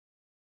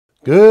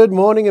Good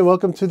morning and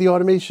welcome to the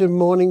Automation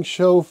Morning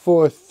Show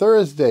for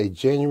Thursday,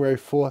 January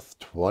 4th,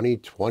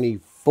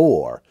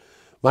 2024.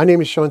 My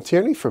name is Sean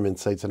Tierney from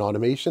Insights in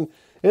Automation,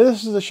 and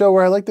this is a show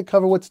where I like to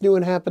cover what's new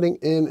and happening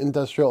in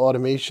industrial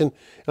automation.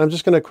 And I'm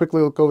just going to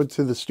quickly look over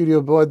to the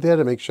studio board there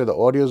to make sure the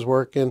audio is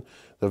working,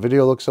 the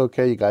video looks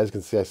okay. You guys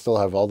can see I still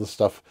have all the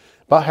stuff,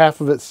 about half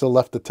of it still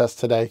left to test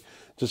today.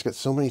 Just got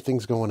so many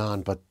things going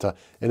on, but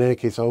in any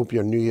case, I hope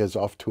your New Year's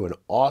off to an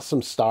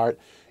awesome start.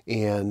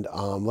 And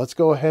let's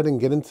go ahead and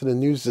get into the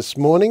news this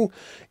morning.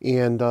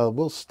 And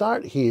we'll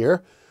start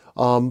here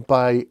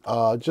by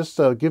just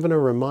giving a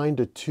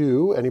reminder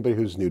to anybody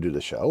who's new to the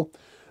show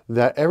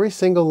that every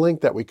single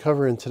link that we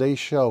cover in today's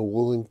show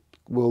will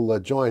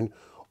join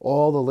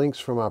all the links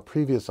from our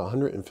previous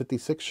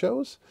 156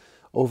 shows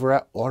over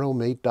at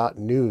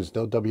automate.news.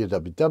 No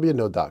www,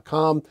 no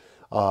 .com.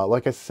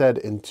 Like I said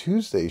in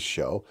Tuesday's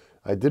show,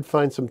 I did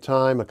find some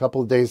time, a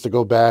couple of days to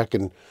go back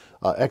and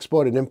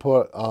export and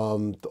import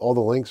all the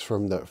links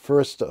from the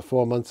first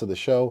 4 months of the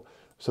show.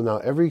 So now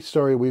every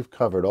story we've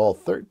covered, all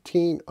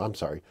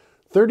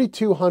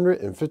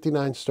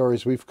 3,259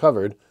 stories we've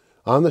covered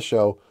on the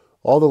show,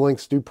 all the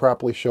links do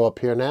properly show up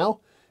here now.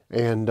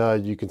 And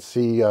you can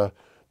see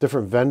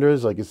different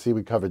vendors. Like you see,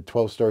 we covered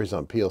 12 stories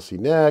on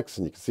PLCHMI,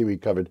 and you can see we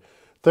covered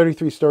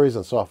 33 stories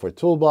on Software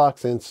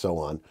Toolbox, and so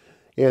on.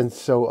 And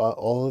so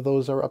all of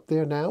those are up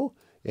there now.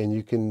 And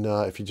you can,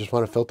 if you just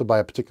want to filter by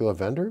a particular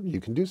vendor, you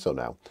can do so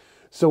now.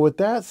 So with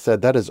that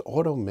said, that is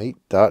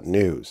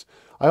automate.news.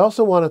 I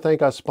also want to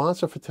thank our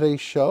sponsor for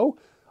today's show,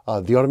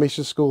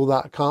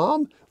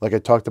 theautomationschool.com. Like I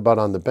talked about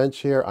on the bench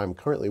here, I'm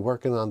currently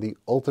working on the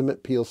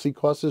ultimate PLC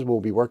courses.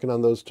 We'll be working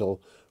on those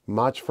till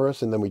March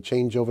 1st, and then we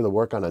change over to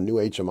work on a new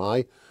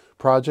HMI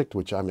project,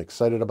 which I'm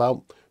excited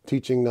about,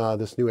 teaching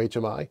this new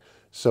HMI.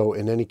 So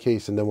in any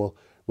case, and then we'll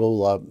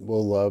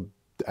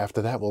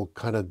after that, we'll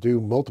kind of do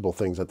multiple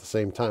things at the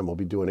same time. We'll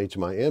be doing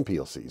HMI and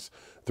PLCs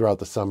throughout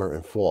the summer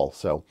and fall.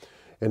 So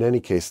in any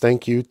case,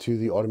 thank you to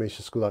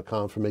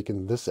theautomationschool.com for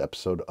making this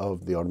episode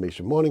of the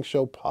Automation Morning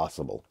Show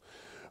possible.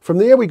 From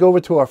there, we go over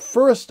to our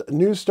first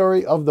news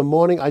story of the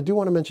morning. I do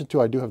want to mention,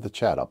 too, I do have the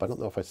chat up. I don't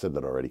know if I said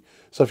that already.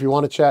 So if you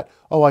want to chat,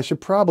 I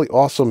should probably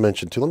also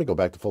mention, too, let me go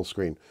back to full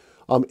screen.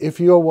 If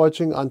you are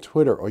watching on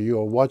Twitter or you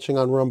are watching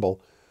on Rumble,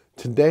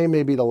 today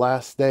may be the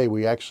last day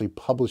we actually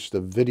publish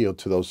the video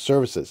to those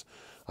services.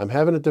 I'm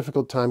having a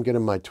difficult time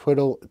getting my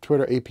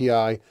Twitter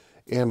API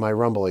and my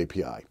Rumble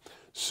API.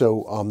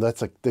 So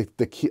that's like the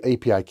key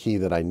API key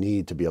that I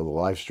need to be able to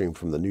live stream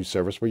from the new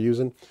service we're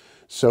using.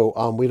 So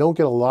we don't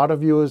get a lot of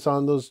viewers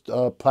on those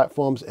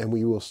platforms, and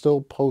we will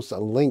still post a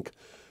link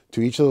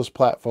to each of those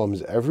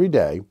platforms every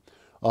day.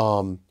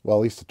 Well, at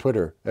least to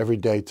Twitter every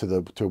day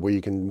to where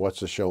you can watch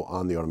the show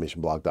on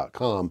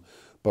theautomationblog.com.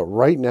 But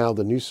right now,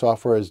 the new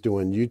software is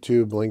doing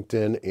YouTube,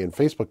 LinkedIn, and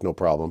Facebook no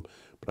problem.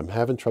 But I'm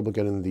having trouble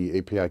getting the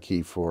API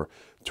key for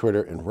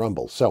Twitter and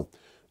Rumble. So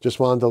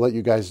just wanted to let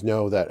you guys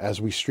know that as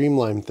we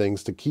streamline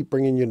things to keep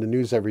bringing you the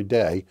news every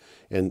day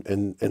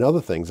and other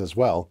things as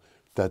well,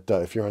 that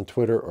if you're on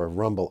Twitter or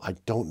Rumble, I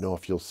don't know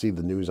if you'll see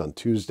the news on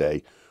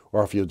Tuesday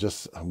or if you'll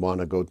just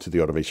want to go to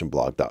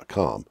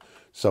theautomationblog.com.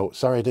 So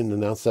sorry I didn't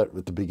announce that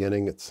at the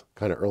beginning. It's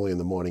kind of early in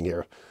the morning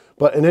here.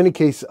 But in any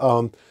case,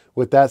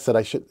 with that said,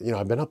 I should,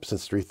 I've been up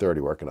since 3:30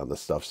 working on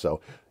this stuff.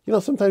 So,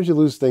 sometimes you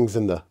lose things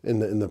in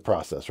the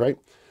process, right?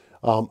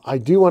 I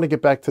do want to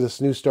get back to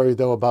this news story,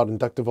 though, about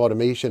inductive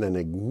automation and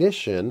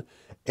Ignition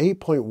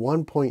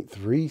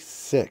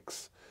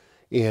 8.1.36.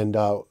 And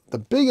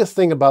the biggest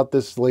thing about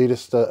this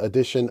latest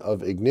edition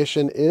of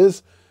Ignition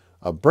is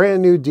a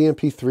brand new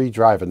DMP3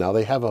 driver. Now,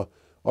 they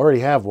already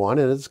have one,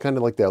 and it's kind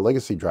of like their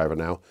legacy driver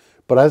now.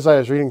 But as I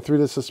was reading through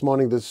this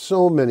morning, there's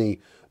so many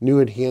new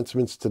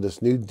enhancements to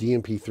this new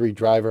DMP3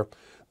 driver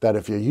that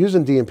if you're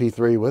using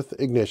DMP3 with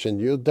Ignition,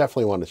 you'll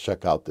definitely want to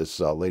check out this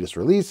latest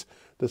release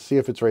to see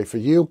if it's right for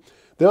you.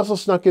 They also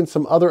snuck in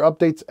some other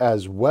updates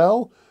as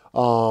well.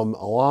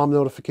 Alarm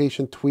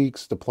notification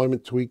tweaks,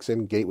 deployment tweaks,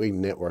 and gateway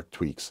network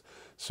tweaks.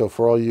 So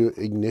for all you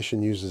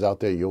Ignition users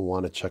out there, you'll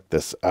want to check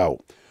this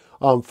out.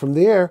 From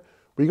there,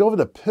 we go over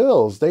to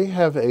Pilz. They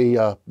have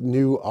a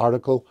new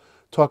article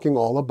talking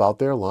all about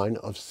their line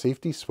of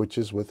safety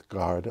switches with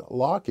guard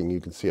locking.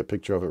 You can see a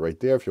picture of it right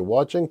there if you're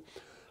watching.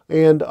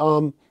 And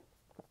I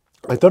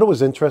thought it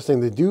was interesting.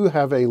 They do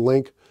have a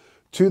link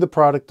to the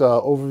product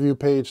overview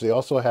page. They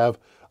also have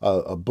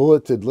a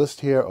bulleted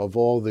list here of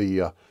all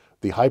the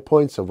high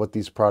points of what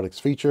these products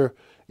feature.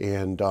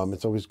 And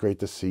it's always great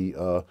to see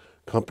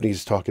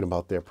companies talking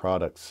about their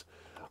products.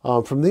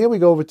 From there, we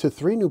go over to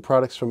 3 new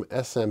products from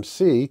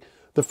SMC.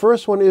 The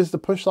first one is the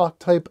push lock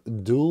type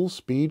dual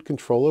speed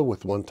controller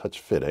with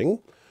one-touch fitting.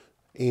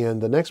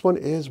 And the next one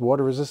is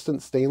water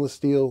resistant stainless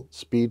steel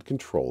speed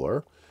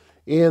controller.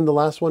 And the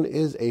last one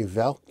is a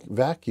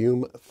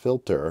vacuum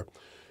filter.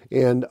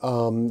 And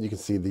you can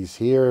see these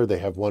here. They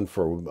have one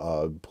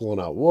for pulling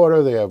out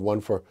water. They have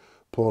one for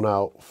pulling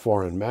out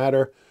foreign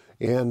matter.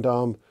 And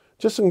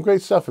just some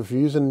great stuff. If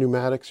you're using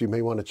pneumatics, you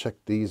may want to check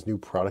these new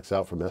products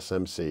out from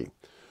SMC.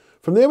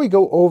 From there, we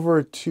go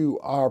over to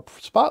our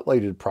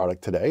spotlighted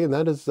product today, and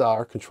that is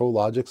our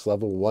ControlLogix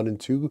Level 1 and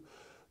 2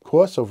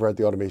 course over at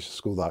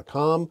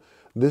theautomationschool.com.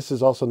 This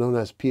is also known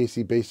as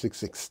PAC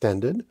Basics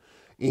Extended.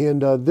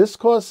 And this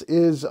course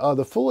is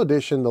the full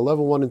edition. The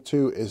Level 1 and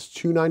 2 is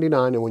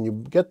 $299, and when you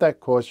get that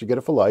course, you get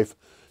it for life.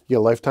 You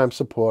get lifetime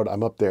support.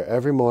 I'm up there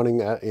every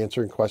morning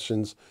answering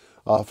questions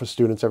for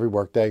students every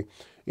workday.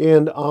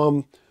 And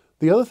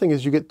the other thing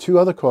is you get 2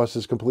 other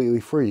courses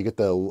completely free. You get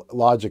the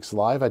Logix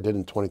Live I did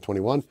in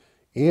 2021,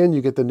 and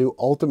you get the new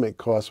Ultimate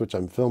course, which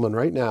I'm filming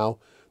right now.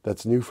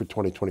 That's new for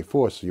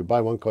 2024. So you buy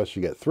 1 course,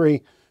 you get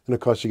 3, and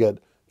of course you get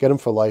them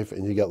for life,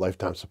 and you get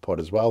lifetime support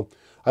as well.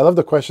 I love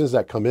the questions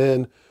that come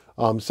in.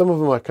 Some of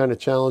them are kind of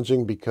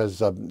challenging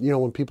because, you know,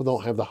 when people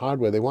don't have the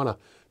hardware, they want to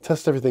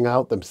test everything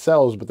out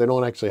themselves, but they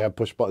don't actually have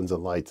push buttons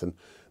and lights. And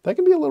that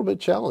can be a little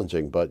bit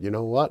challenging, but you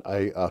know what?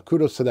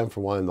 Kudos to them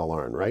for wanting to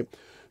learn, right?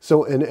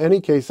 So in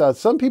any case,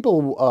 some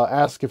people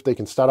ask if they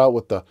can start out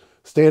with the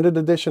standard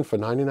edition for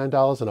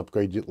 $99 and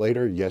upgrade it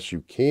later. Yes,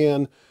 you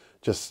can.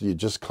 You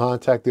just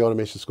contact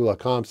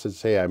theautomationschool.com,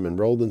 says, hey, I'm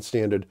enrolled in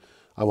standard.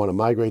 I want to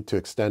migrate to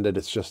extended.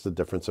 It's just the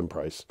difference in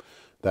price.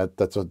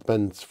 That's what it's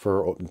been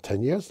for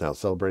 10 years now,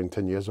 celebrating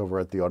 10 years over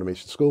at the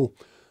Automation School.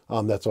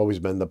 That's always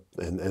been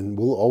and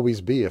will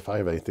always be, if I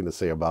have anything to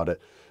say about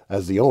it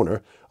as the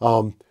owner,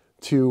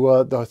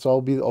 that's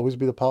always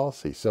be the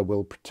policy. So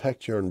we'll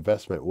protect your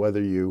investment,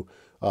 whether you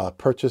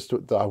purchased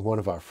one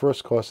of our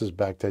first courses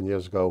back 10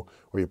 years ago,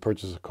 or you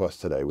purchase a course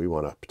today. We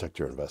want to protect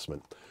your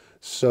investment.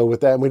 So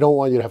with that, we don't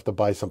want you to have to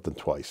buy something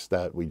twice.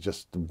 That we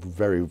just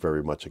very,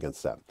 very much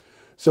against that.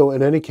 So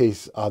in any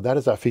case, that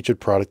is our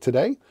featured product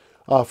today.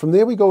 From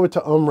there, we go over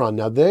to Omron.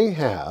 Now, they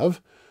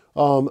have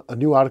a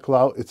new article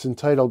out. It's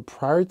entitled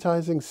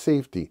Prioritizing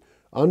Safety,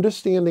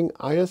 Understanding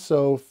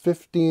ISO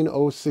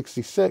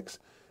 15066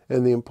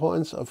 and the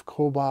Importance of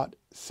Cobot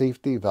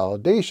Safety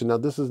Validation. Now,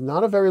 this is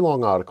not a very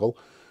long article,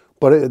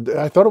 but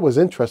I thought it was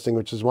interesting,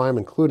 which is why I'm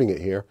including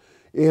it here.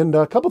 And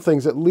a couple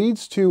things. It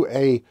leads to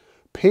a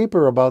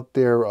paper about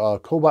their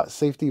Cobot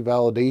Safety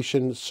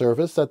Validation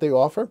service that they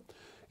offer.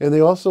 And they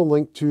also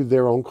link to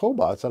their own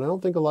cobots. And I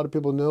don't think a lot of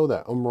people know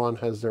that Omron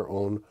has their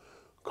own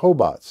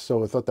cobots.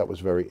 So I thought that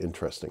was very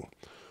interesting.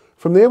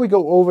 From there, we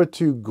go over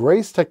to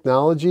Grace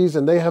Technologies,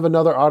 and they have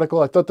another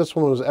article. I thought this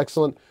one was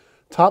excellent.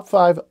 Top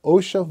 5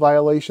 OSHA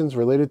violations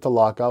related to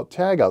lockout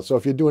tagout. So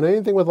if you're doing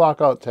anything with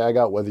lockout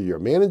tagout, whether you're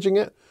managing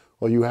it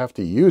or you have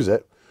to use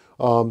it,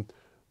 I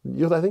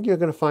think you're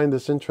going to find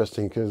this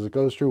interesting because it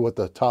goes through what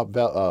the top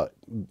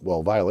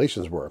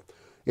violations were.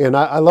 And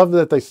I love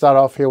that they start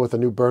off here with a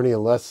new Bernie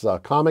and Les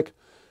comic.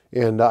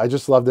 And I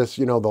just love this.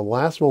 You know, the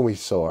last one we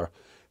saw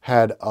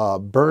had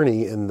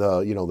Bernie in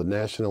the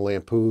National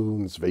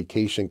Lampoon's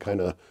Vacation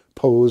kind of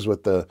pose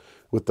with the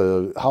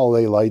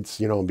holiday lights,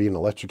 and being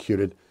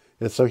electrocuted.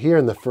 And so here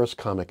in the first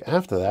comic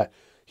after that,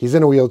 he's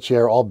in a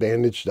wheelchair, all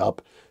bandaged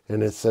up.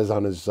 And it says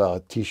on his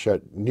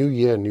T-shirt, "New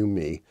Year, New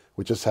Me,"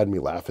 which just had me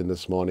laughing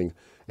this morning.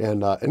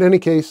 And in any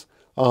case,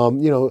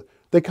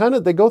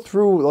 they go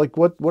through like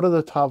what are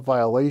the top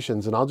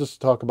violations, and I'll just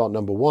talk about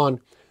number 1,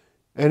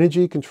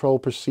 energy control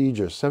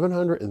procedure,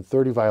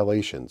 730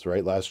 violations,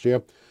 right, last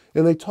year.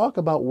 And they talk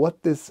about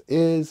what this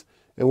is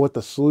and what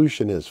the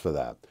solution is for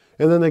that.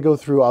 And then they go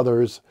through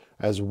others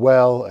as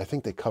well. I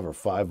think they cover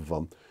 5 of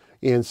them.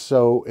 And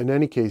so in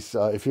any case,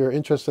 if you're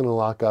interested in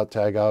lockout,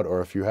 tagout, or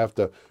if you have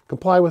to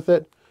comply with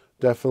it,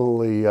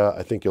 definitely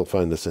I think you'll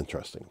find this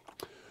interesting.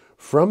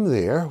 From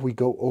there, we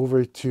go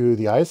over to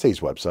the ISA's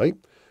website.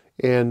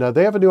 And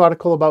they have a new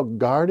article about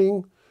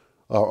guiding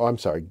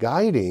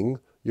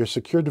your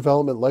secure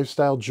development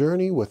lifestyle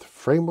journey with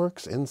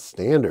frameworks and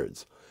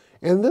standards.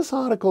 And this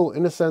article,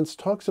 in a sense,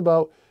 talks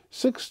about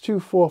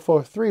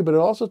 62443, but it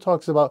also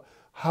talks about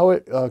how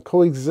it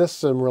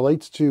coexists and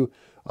relates to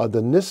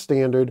the NIST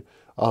standard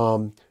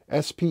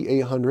SP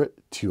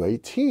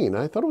 800-218.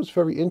 I thought it was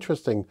very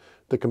interesting,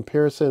 the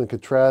comparison and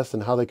contrast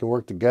and how they can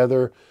work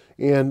together.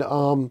 And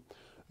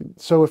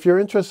so if you're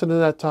interested in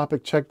that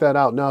topic, check that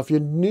out. Now, if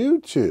you're new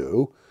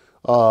to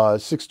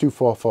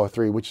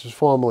 62443, which is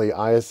formerly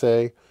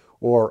ISA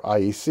or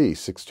IEC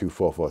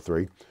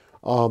 62443,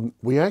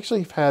 we actually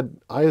have had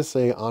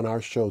ISA on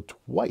our show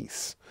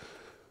twice.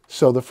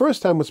 So the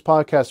first time was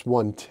podcast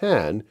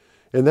 110,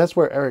 and that's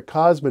where Eric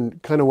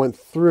Cosman kind of went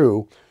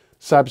through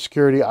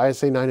cybersecurity,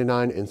 ISA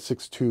 99, and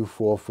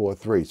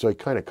 62443. So he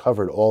kind of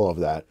covered all of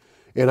that.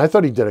 And I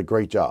thought he did a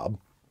great job.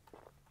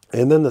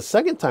 And then the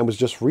second time was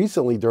just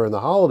recently during the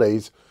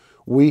holidays.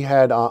 We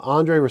had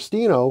Andre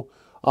Restino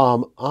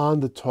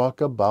on to talk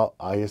about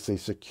ISA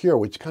Secure,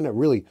 which kind of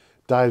really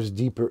dives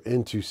deeper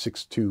into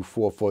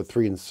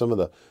 62443 and some of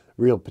the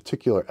real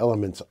particular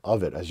elements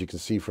of it, as you can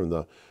see from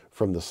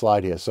the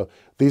slide here. So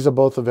these are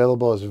both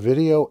available as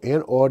video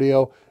and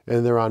audio,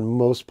 and they're on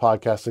most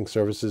podcasting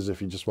services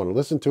if you just want to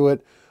listen to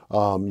it.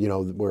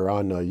 We're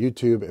on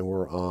YouTube and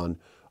we're on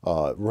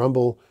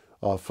Rumble.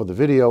 For the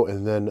video,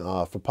 and then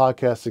for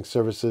podcasting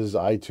services,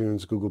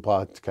 iTunes, Google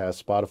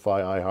Podcasts,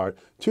 Spotify, iHeart,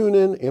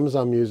 TuneIn,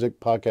 Amazon Music,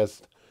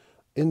 Podcast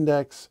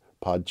Index,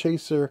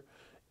 Podchaser,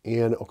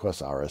 and of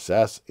course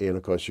RSS. And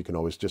of course, you can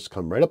always just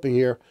come right up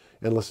here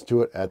and listen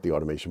to it at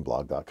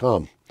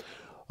theautomationblog.com.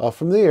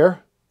 From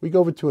there, we go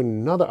over to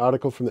another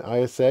article from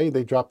the ISA.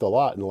 They dropped a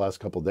lot in the last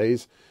couple of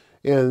days.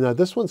 And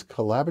this one's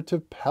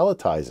Collaborative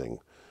Palletizing,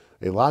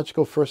 a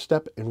logical first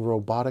step in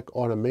robotic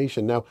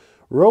automation. Now,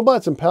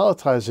 robots and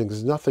palletizing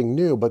is nothing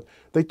new, but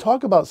they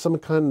talk about some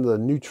kind of the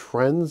new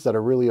trends that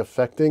are really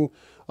affecting,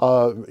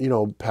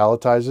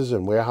 palletizers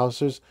and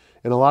warehouses.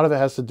 And a lot of it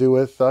has to do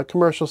with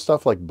commercial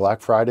stuff like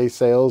Black Friday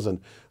sales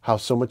and how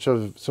so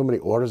many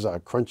orders are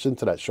crunched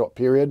into that short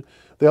period.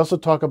 They also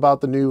talk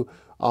about the new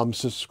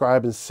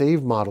subscribe and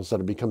save models that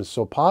are becoming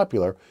so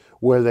popular,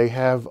 where they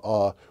have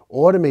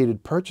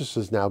automated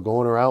purchases now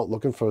going around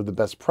looking for the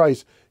best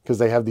price because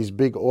they have these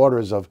big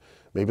orders of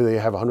maybe they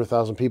have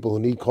 100,000 people who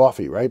need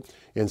coffee, right?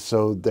 And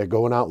so they're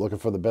going out looking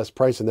for the best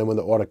price. And then when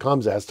the order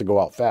comes, it has to go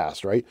out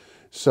fast, right?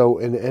 So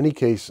in any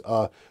case,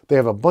 they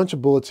have a bunch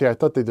of bullets here. I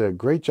thought they did a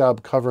great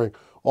job covering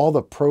all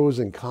the pros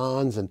and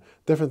cons and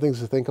different things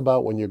to think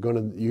about when you're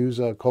going to use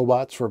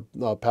cobots for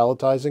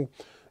palletizing.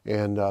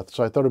 And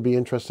so I thought it'd be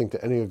interesting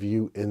to any of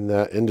you in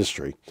that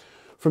industry.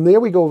 From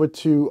there, we go over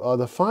to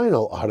the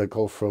final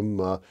article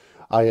from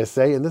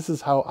ISA, and this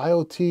is how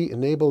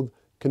IoT-enabled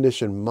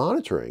condition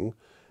monitoring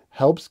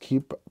helps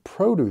keep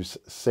produce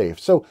safe.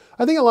 So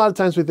I think a lot of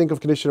times we think of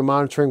condition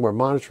monitoring, we're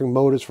monitoring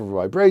motors for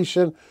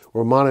vibration,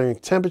 we're monitoring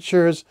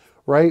temperatures,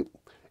 right?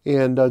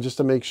 And just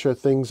to make sure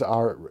things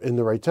are in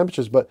the right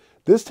temperatures. But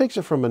this takes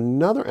it from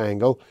another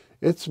angle.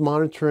 It's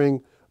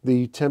monitoring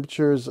the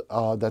temperatures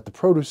that the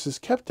produce is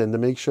kept in to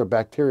make sure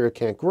bacteria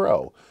can't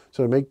grow.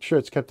 So to make sure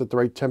it's kept at the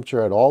right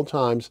temperature at all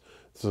times,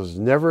 so there's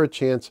never a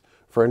chance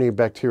for any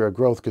bacteria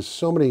growth, because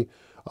so many,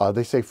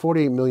 they say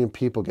 48 million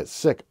people get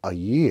sick a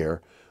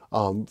year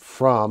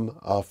from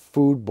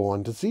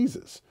foodborne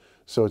diseases.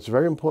 So it's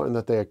very important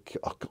that they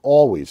are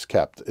always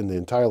kept in the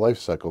entire life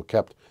cycle,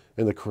 kept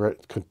in the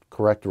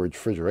correct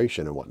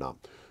refrigeration and whatnot.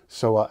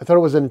 So I thought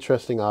it was an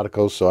interesting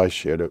article, so I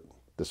shared it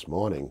this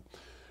morning.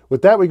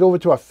 With that, we go over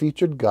to our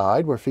featured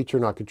guide. We're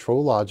featuring our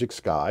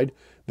ControlLogix guide.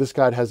 This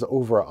guide has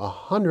over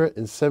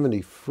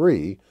 170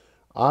 free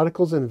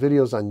articles and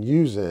videos on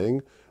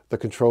using the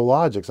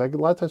ControlLogix. A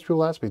lot of times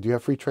people ask me, do you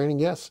have free training?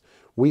 Yes.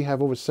 We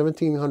have over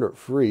 1,700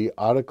 free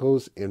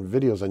articles and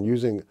videos on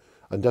using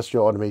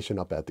industrial automation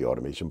up at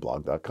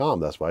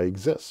theautomationblog.com. That's why it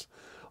exists.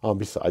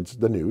 Besides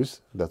the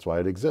news, that's why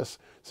it exists.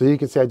 So you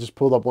can see I just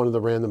pulled up one of the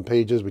random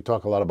pages. We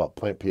talk a lot about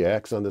plant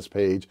PX on this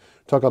page.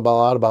 Talk about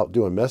a lot about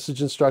doing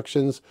message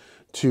instructions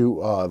to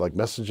like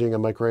messaging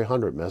on Micro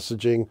 800,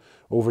 messaging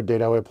over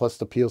Data Highway Plus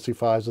the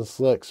PLC5s and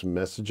SLICs,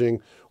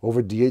 messaging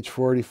over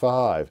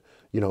DH485,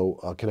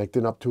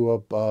 connecting up to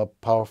a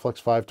PowerFlex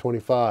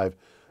 525,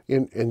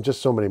 and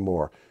just so many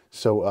more.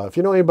 So if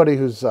you know anybody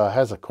who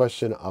has a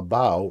question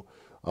about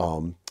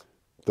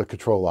the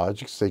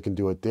ControlLogix, they can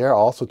do it there.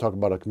 I'll also talk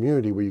about a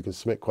community where you can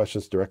submit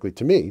questions directly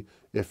to me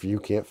if you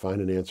can't find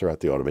an answer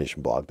at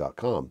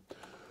theautomationblog.com.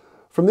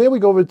 From there, we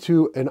go over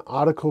to an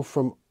article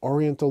from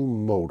Oriental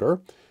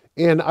Motor.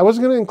 And I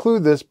wasn't going to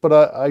include this, but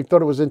I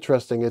thought it was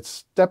interesting. It's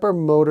stepper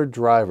motor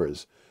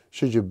drivers.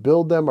 Should you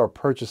build them or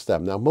purchase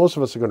them? Now, most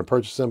of us are going to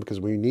purchase them because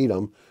we need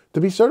them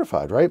to be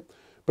certified, right?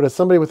 But as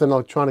somebody with an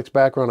electronics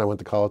background, I went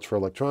to college for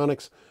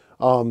electronics.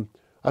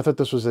 I thought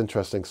this was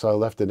interesting, so I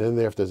left it in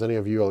there. If there's any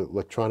of you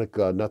electronic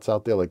nuts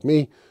out there like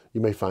me,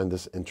 you may find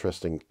this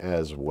interesting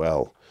as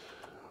well.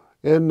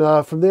 And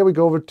from there, we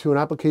go over to an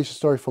application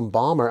story from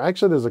Baumer.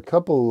 Actually, there's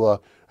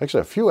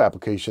a few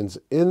applications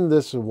in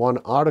this one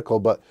article,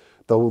 but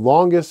the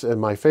longest and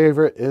my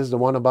favorite is the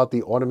one about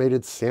the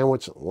automated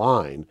sandwich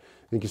line.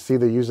 You can see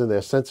they're using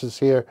their sensors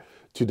here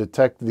to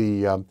detect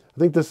the, I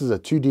think this is a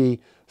 2D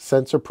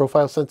sensor,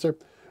 profile sensor.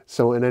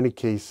 So in any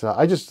case,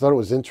 I just thought it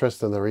was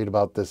interesting to read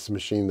about this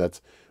machine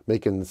that's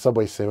making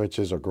Subway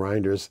sandwiches or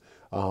grinders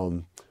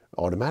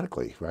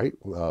automatically, right?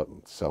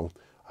 So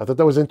I thought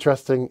that was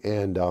interesting,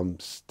 and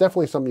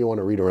definitely something you want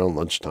to read around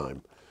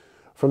lunchtime.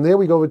 From there,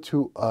 we go over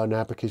to an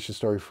application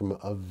story from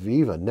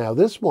Aveva. Now,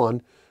 this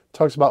one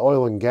talks about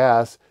oil and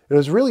gas. It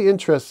was really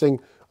interesting.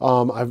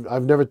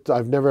 I've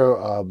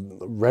never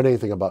read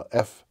anything about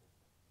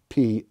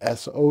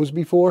FPSOs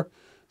before.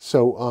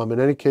 So in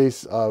any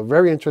case,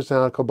 very interesting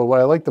article, but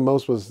what I liked the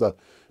most was the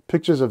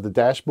pictures of the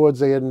dashboards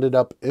they ended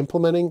up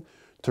implementing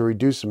to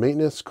reduce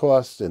maintenance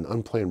costs and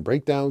unplanned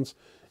breakdowns.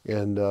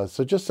 And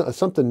so just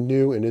something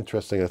new and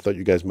interesting I thought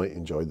you guys might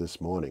enjoy this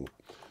morning.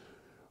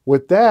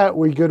 With that,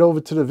 we get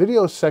over to the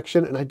video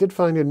section, and I did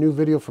find a new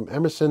video from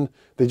Emerson.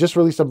 They just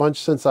released a bunch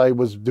since I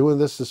was doing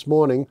this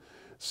morning.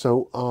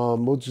 So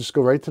we'll just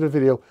go right to the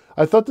video.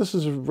 I thought this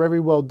was very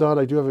well done.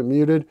 I do have it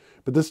muted,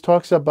 but this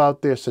talks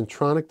about their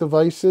Sentronic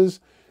devices.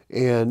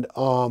 And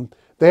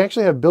they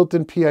actually have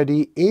built-in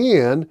PID,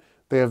 and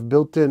they have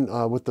built-in,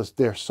 with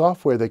their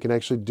software, they can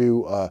actually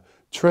do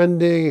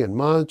trending and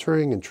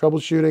monitoring and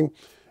troubleshooting.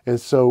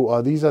 And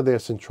so these are their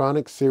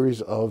Sentronic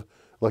series of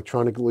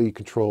electronically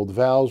controlled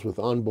valves with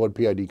onboard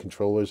PID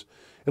controllers.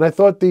 And I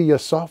thought the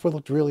software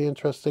looked really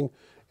interesting,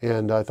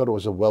 and I thought it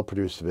was a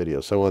well-produced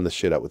video. So I wanted to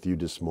share that with you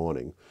this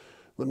morning.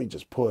 Let me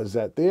just pause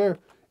that there.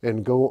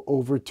 and go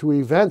over to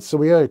events. So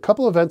we have a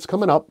couple events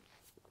coming up.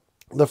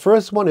 The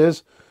first one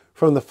is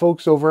from the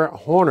folks over at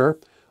Horner.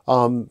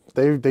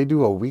 They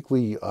do a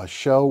weekly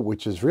show,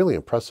 which is really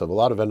impressive. A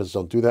lot of vendors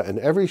don't do that, and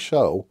every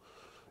show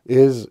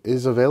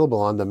is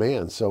available on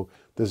demand. So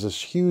there's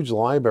this huge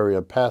library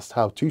of past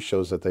how-to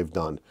shows that they've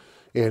done.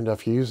 And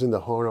if you're using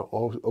the Horner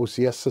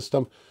OCS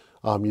system,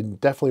 you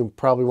definitely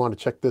probably want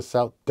to check this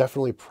out.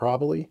 Definitely,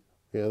 probably.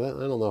 Yeah, I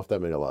don't know if that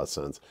made a lot of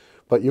sense,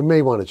 but you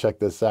may want to check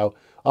this out.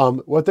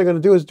 What they're going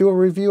to do is do a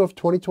review of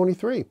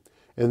 2023.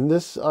 And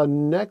this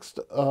next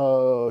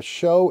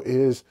show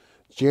is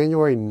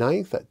January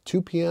 9th at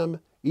 2 p.m.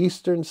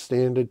 Eastern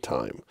Standard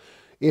Time.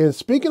 And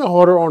speaking of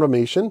Horner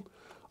automation,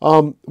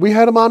 we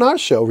had them on our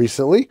show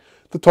recently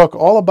to talk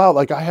all about,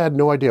 like, I had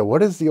no idea,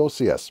 what is the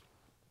OCS?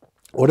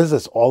 What is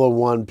this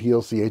all-in-one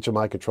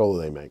PLCHMI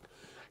controller they make?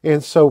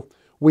 And so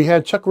we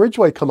had Chuck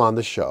Ridgway come on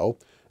the show,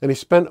 and he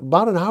spent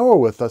about an hour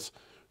with us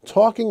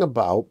talking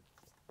about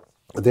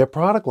their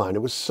product line.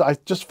 I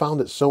just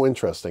found it so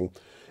interesting.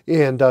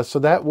 And so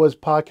that was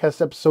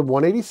podcast episode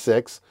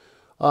 186.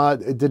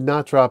 It did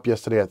not drop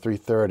yesterday at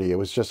 3:30. It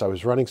was just, I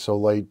was running so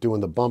late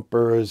doing the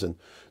bumpers and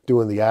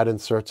doing the ad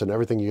inserts and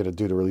everything you got to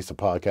do to release a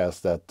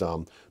podcast that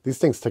these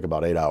things take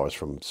about 8 hours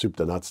from soup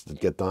to nuts to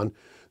get done.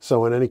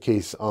 So in any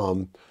case,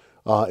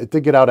 it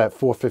did get out at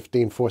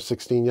 4:15,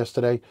 4:16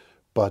 yesterday,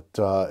 but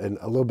and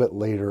a little bit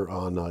later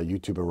on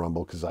YouTube and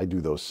Rumble, because I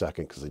do those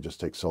second because they just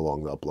take so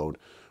long to upload.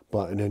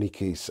 But in any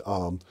case,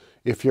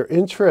 if you're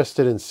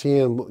interested in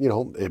seeing, you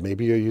know,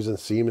 maybe you're using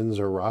Siemens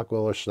or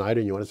Rockwell or Schneider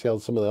and you want to see how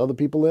some of the other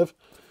people live,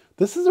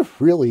 this is a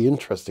really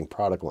interesting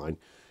product line.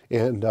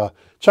 And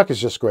Chuck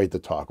is just great to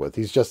talk with.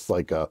 He's just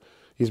like,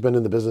 he's been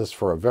in the business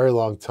for a very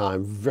long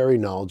time, very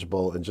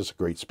knowledgeable, and just a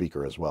great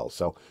speaker as well.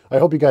 So I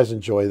hope you guys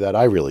enjoy that.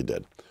 I really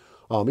did.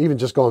 Even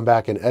just going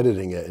back and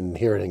editing it and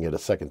hearing it a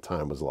second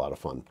time was a lot of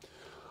fun.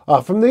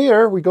 From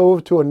there, we go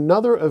over to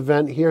another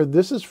event here.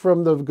 This is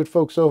from the good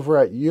folks over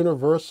at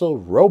Universal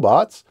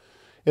Robots.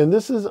 And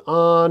this is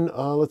on,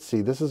 let's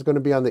see, this is going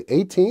to be on the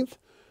 18th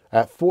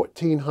at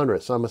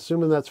 1400. So I'm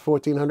assuming that's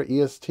 1400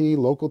 EST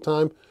local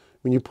time.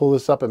 When you pull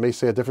this up, it may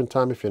say a different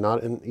time if you're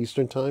not in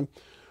Eastern time.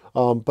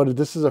 But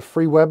this is a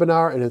free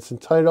webinar, and it's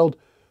entitled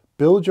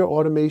Build Your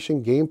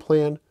Automation Game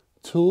Plan,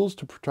 Tools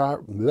to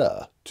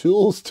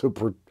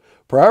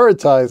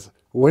Prioritize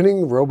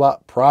Winning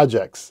Robot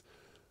Projects.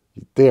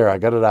 There, I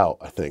got it out,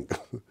 I think.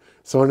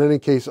 So in any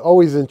case,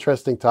 always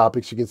interesting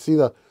topics. You can see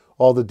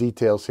all the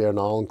details here, and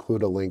I'll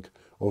include a link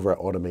over at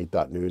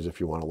automate.news if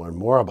you want to learn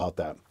more about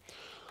that.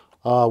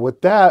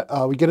 With that,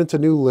 we get into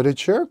new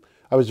literature.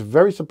 I was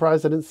very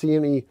surprised I didn't see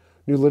any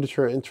new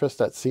literature interest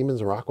at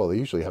Siemens and Rockwell. They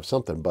usually have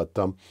something. But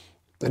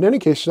in any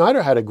case,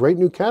 Schneider had a great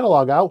new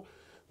catalog out.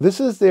 This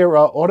is their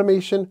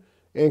Automation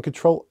and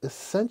Control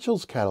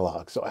Essentials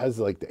catalog. So it has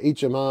like the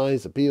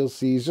HMIs, the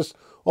PLCs, just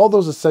all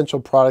those essential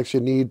products you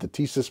need, the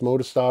T-Sys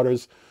motor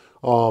starters,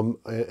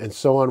 and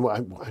so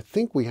on. I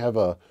think we have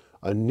a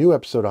new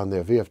episode on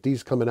there.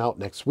 VFD's coming out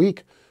next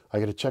week. I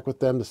got to check with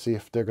them to see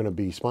if they're going to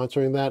be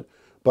sponsoring that.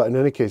 But in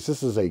any case,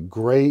 this is a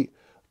great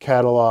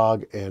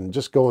catalog and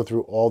just going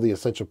through all the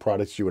essential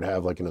products you would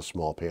have like in a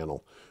small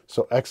panel.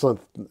 So excellent,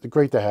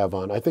 great to have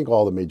on. I think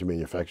all the major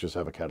manufacturers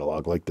have a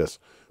catalog like this,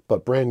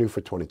 but brand new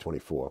for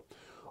 2024.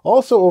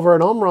 Also over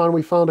at Omron,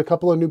 we found a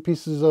couple of new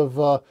pieces of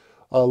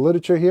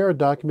literature here,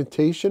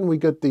 documentation. We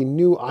got the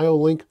new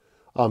IO-Link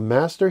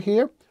Master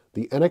here,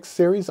 the NX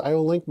series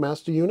IO-Link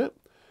Master Unit.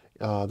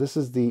 This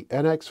is the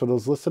NX, for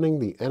those listening,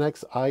 the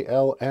NX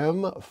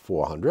ILM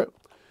 400.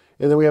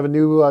 And then we have a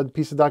new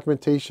piece of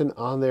documentation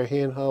on their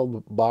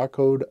handheld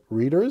barcode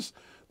readers,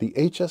 the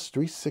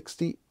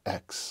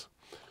HS360X.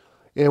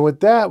 And with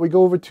that, we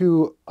go over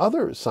to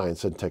other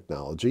science and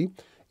technology.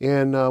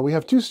 And we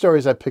have two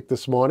stories I picked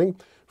this morning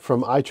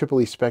from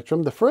IEEE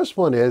Spectrum. The first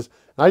one is,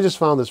 and I just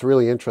found this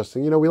really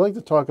interesting. You know, we like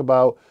to talk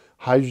about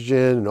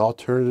hydrogen and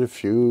alternative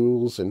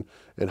fuels and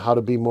how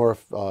to be more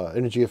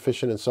energy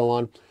efficient and so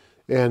on.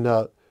 And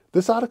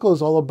this article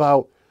is all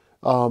about,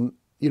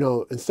 you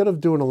know, instead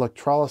of doing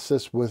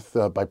electrolysis with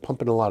by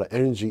pumping a lot of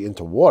energy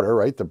into water,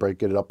 right, to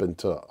break it up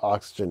into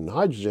oxygen and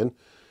hydrogen,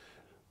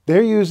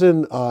 they're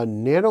using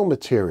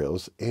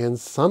nanomaterials and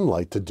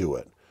sunlight to do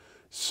it.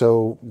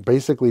 So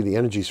basically the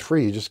energy's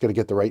free. You just got to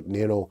get the right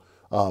nano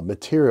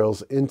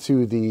materials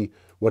into the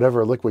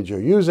whatever liquid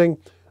you're using,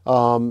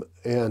 and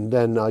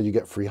then you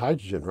get free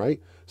hydrogen, right?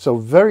 So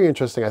very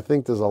interesting. I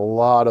think there's a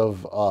lot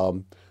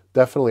of,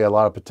 definitely a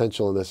lot of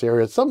potential in this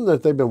area. It's something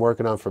that they've been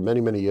working on for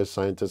many, many years,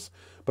 scientists.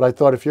 But I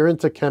thought if you're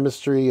into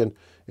chemistry and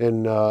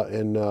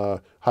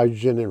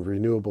hydrogen and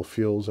renewable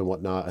fuels and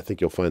whatnot, I think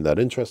you'll find that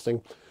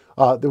interesting.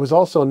 There was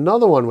also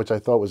another one which I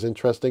thought was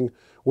interesting,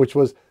 which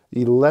was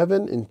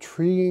 11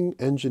 intriguing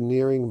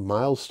engineering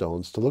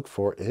milestones to look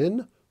for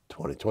in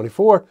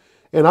 2024.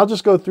 And I'll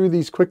just go through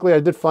these quickly. I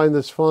did find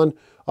this fun.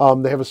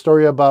 They have a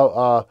story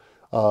about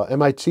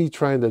MIT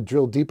trying to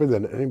drill deeper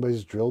than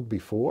anybody's drilled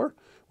before,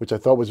 which I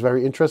thought was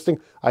very interesting.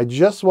 I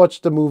just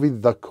watched the movie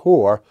The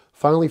Core,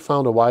 finally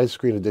found a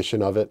widescreen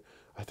edition of it.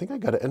 I think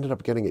ended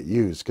up getting it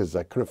used because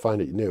I couldn't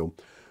find it new.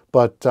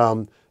 But,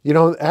 you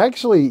know,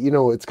 actually, you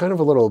know, it's kind of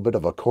a little bit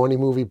of a corny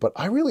movie, but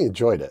I really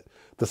enjoyed it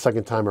the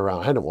second time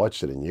around. I hadn't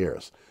watched it in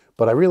years,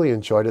 but I really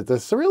enjoyed it.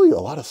 There's really a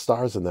lot of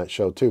stars in that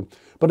show too.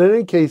 But in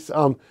any case,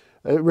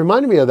 it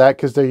reminded me of that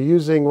because they're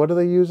using, what are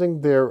they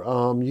using? They're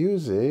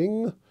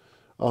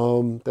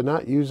they're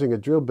not using a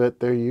drill bit.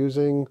 They're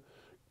using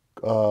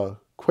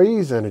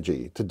quasi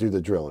energy to do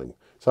the drilling.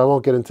 So I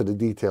won't get into the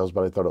details,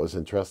 but I thought it was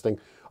interesting.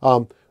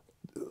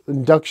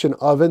 Induction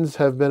ovens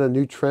have been a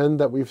new trend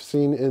that we've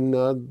seen in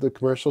the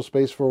commercial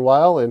space for a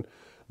while, and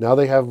now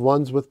they have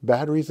ones with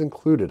batteries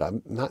included.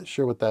 I'm not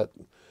sure what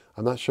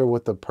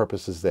the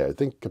purpose is there. I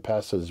think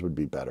capacitors would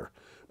be better.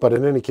 But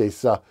in any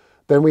case,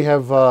 then we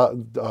have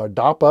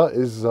DARPA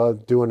is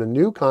doing a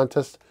new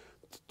contest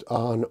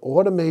on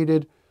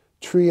automated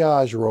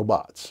triage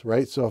robots,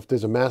 right? So if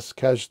there's a mass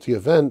casualty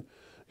event,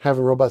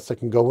 having robots that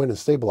can go in and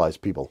stabilize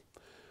people.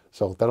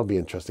 So that'll be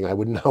interesting. I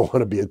would not want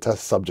to be a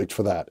test subject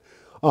for that.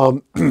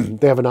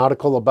 They have an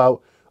article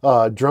about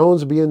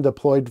drones being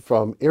deployed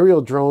from,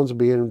 aerial drones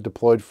being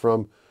deployed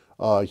from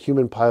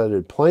human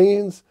piloted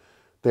planes.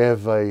 They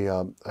have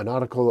an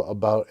article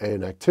about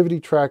an activity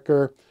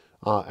tracker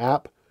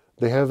app.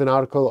 They have an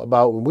article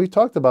about, when we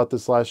talked about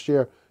this last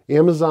year,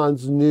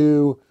 Amazon's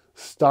new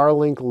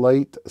Starlink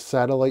Light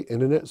satellite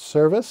internet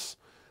service.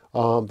 They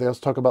also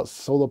talk about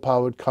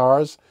solar-powered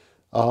cars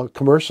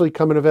commercially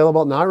coming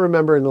available. Now, I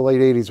remember in the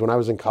late 80s when I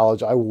was in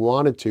college, I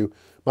wanted to.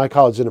 My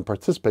college didn't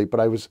participate, but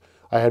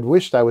I had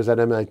wished I was at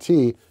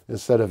MIT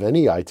instead of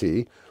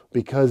NEIT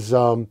because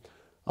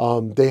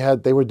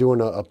they were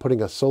doing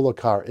putting a solar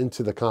car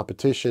into the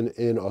competition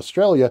in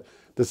Australia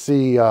to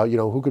see you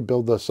know, who could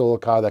build the solar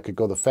car that could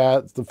go the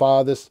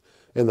farthest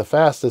and the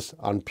fastest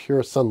on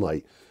pure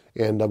sunlight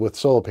and with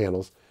solar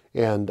panels.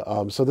 And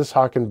so this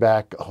harkened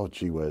back, oh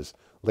gee whiz,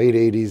 late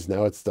 80s.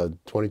 Now it's the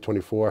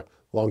 2024,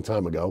 long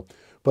time ago.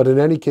 But in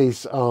any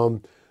case,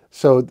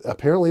 so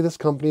apparently this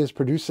company is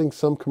producing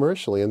some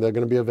commercially, and they're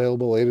going to be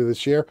available later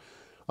this year.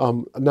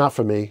 Not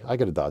for me. I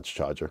get a Dodge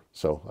Charger,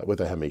 so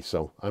with a Hemi,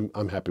 so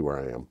I'm happy where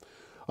I am.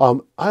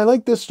 I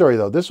like this story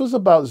though. This was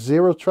about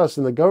zero trust,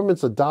 and the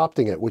government's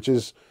adopting it, which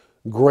is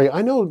great.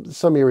 I know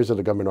some areas of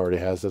the government already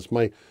has this.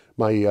 I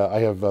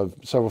have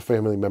several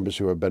family members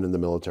who have been in the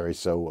military,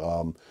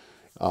 so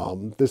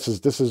this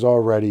is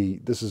already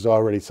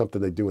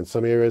something they do in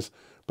some areas,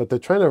 but they're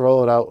trying to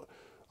roll it out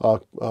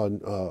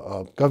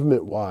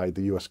government-wide,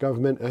 the U.S.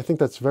 government. And I think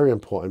that's very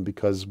important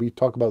because we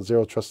talk about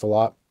zero trust a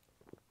lot,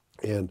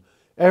 and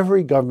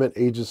every government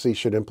agency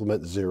should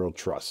implement zero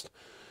trust.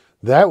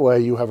 That way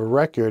you have a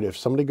record. If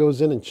somebody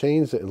goes in and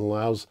changes it and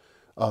allows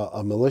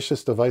a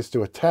malicious device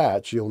to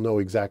attach, you'll know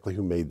exactly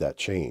who made that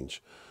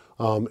change.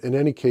 In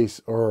any case,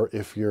 or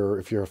if you're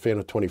a fan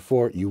of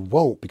 24, you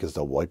won't, because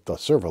they'll wipe the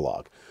server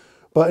log.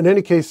 But in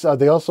any case,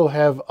 they also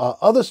have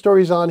other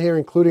stories on here,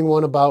 including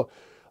one about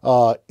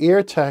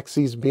air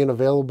taxis being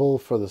available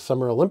for the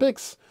Summer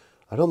Olympics.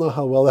 I don't know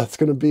how well that's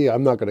going to be.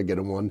 I'm not going to get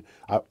in one.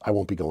 I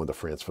won't be going to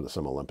France for the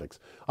Summer Olympics.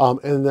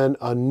 And then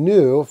a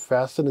new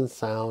fasten and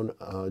sound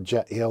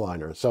jet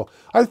airliner. So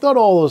I thought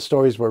all those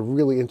stories were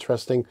really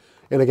interesting.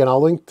 And again,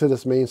 I'll link to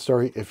this main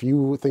story if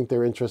you think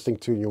they're interesting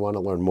too and you want to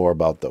learn more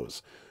about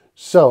those.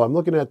 So I'm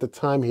looking at the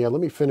time here.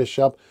 Let me finish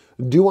up.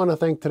 Do want to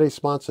thank today's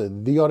sponsor,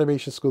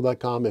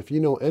 theautomationschool.com. If you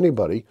know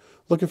anybody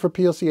looking for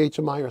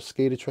PLCHMI or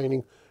SCADA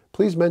training,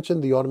 please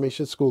mention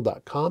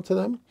theautomationschool.com to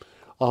them.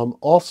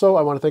 Also,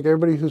 I want to thank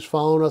everybody who's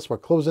following us. We're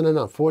closing in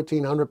on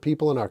 1,400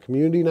 people in our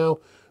community now.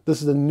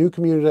 This is a new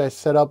community I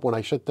set up when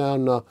I shut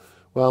down,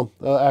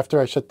 after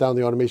I shut down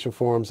the automation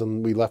forums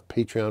and we left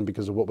Patreon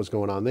because of what was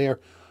going on there.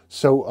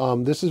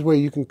 So this is where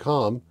you can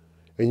come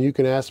and you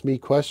can ask me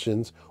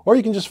questions, or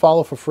you can just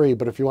follow for free.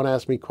 But if you want to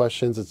ask me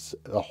questions, it's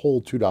a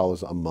whole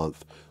 $2 a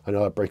month. I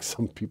know that breaks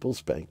some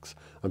people's banks.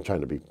 I'm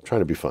trying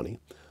to be funny.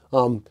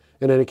 In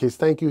any case,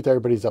 thank you to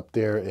everybody's up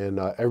there and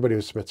everybody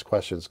who submits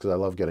questions, because I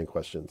love getting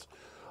questions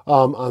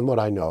on what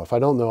I know. If I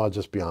don't know, I'll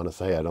just be honest.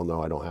 Hey, I don't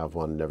know. I don't have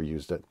one. Never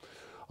used it.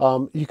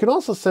 You can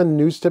also send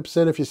news tips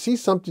in. If you see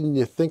something and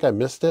you think I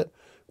missed it,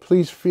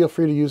 please feel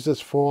free to use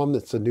this form.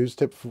 It's a news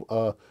tip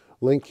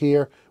link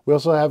here. We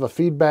also have a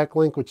feedback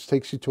link, which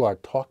takes you to our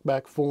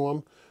talkback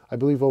form. I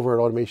believe over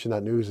at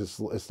automation.news,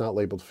 it's not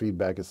labeled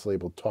feedback, it's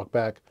labeled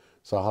talkback.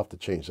 So I'll have to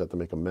change that to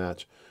make a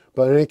match.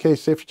 But in any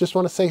case, if you just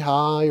want to say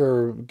hi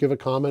or give a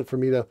comment for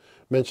me to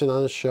mention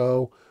on the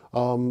show,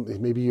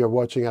 maybe you're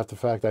watching after the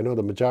fact. I know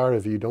the majority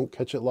of you don't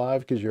catch it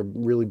live because you're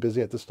really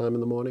busy at this time in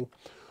the morning.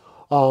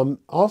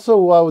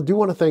 Also, I do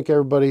want to thank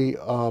everybody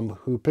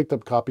who picked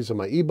up copies of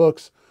my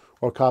ebooks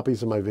or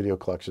copies of my video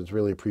collections.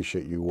 Really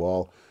appreciate you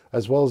all,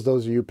 as well as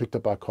those of you who picked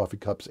up our coffee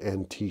cups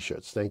and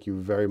t-shirts. Thank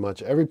you very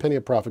much. Every penny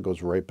of profit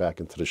goes right back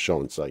into the show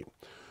and site.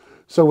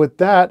 So with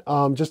that,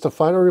 just a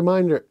final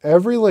reminder,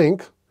 every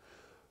link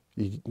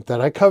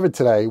that I covered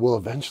today will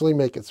eventually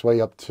make its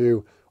way up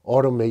to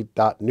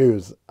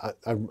automate.news.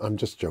 I'm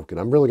just joking.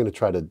 I'm really going to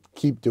try to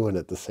keep doing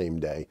it the same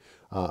day.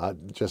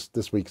 Just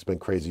this week's been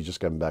crazy, just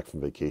getting back from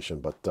vacation.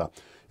 But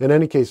in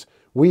any case,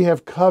 we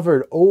have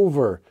covered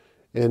over,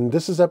 and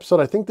this is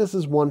episode, I think this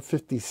is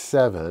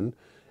 157,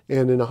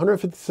 And in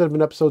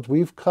 157 episodes,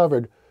 we've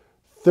covered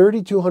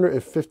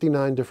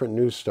 3,259 different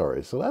news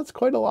stories. So that's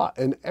quite a lot.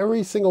 And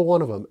every single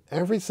one of them,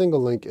 every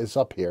single link is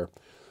up here.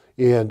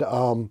 And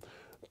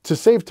to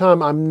save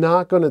time,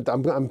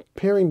 I'm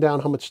paring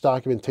down how much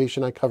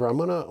documentation I cover. I'm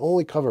going to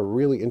only cover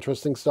really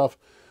interesting stuff.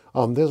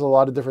 There's a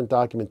lot of different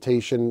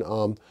documentation.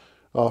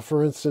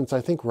 For instance,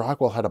 I think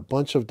Rockwell had a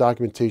bunch of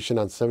documentation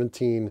on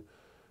 18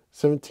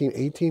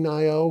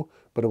 IO,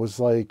 but it was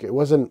like,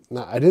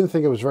 I didn't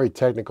think it was very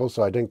technical,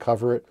 so I didn't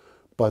cover it.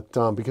 But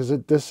because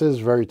this is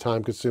very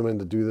time consuming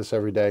to do this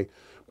every day.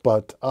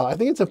 But I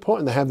think it's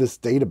important to have this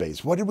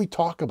database. What did we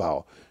talk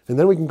about? And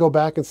then we can go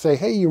back and say,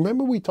 hey, you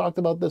remember we talked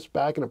about this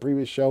back in a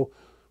previous show?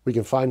 We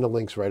can find the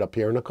links right up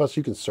here. And of course,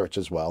 you can search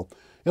as well.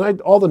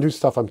 And all the new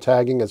stuff I'm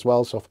tagging as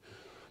well. So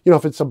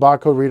if it's a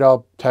barcode reader,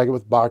 I'll tag it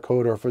with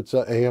barcode. Or if it's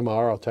a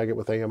AMR, I'll tag it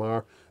with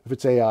AMR. If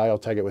it's AI, I'll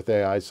tag it with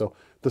AI. So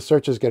the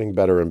search is getting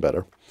better and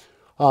better.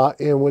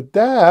 And with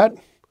that,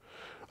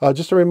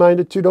 just a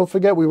reminder too, don't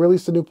forget, we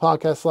released a new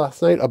podcast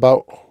last night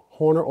about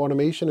Horner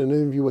Automation, an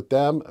interview with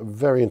them.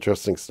 Very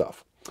interesting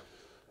stuff.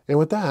 And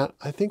with that,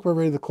 I think we're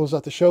ready to close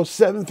out the show.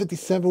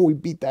 7:57, we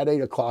beat that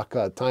 8 o'clock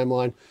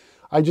timeline.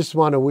 I just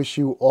want to wish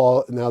you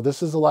all, now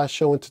this is the last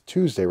show into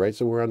Tuesday, right?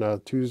 So we're on a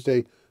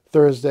Tuesday,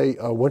 Thursday,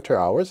 winter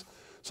hours.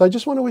 So I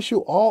just want to wish you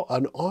all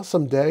an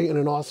awesome day and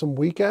an awesome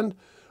weekend.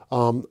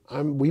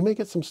 We may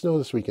get some snow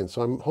this weekend,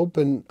 so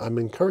I'm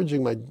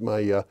encouraging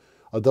my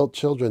adult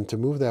children to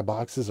move their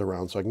boxes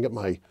around so I can get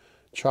my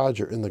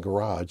charger in the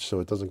garage so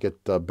it doesn't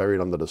get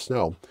buried under the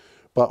snow.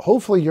 But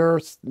hopefully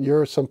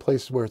you're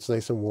someplace where it's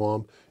nice and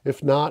warm.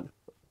 If not,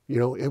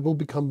 it will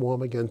become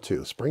warm again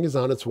too. Spring is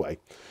on its way.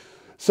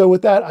 So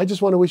with that, I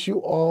just want to wish you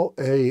all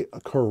a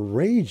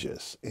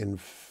courageous and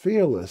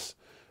fearless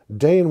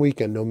day and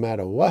weekend, no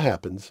matter what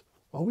happens.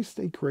 Always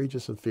stay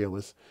courageous and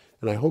fearless.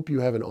 And I hope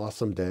you have an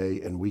awesome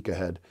day and week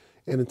ahead.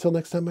 And until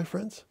next time, my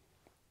friends,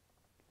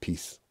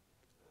 peace.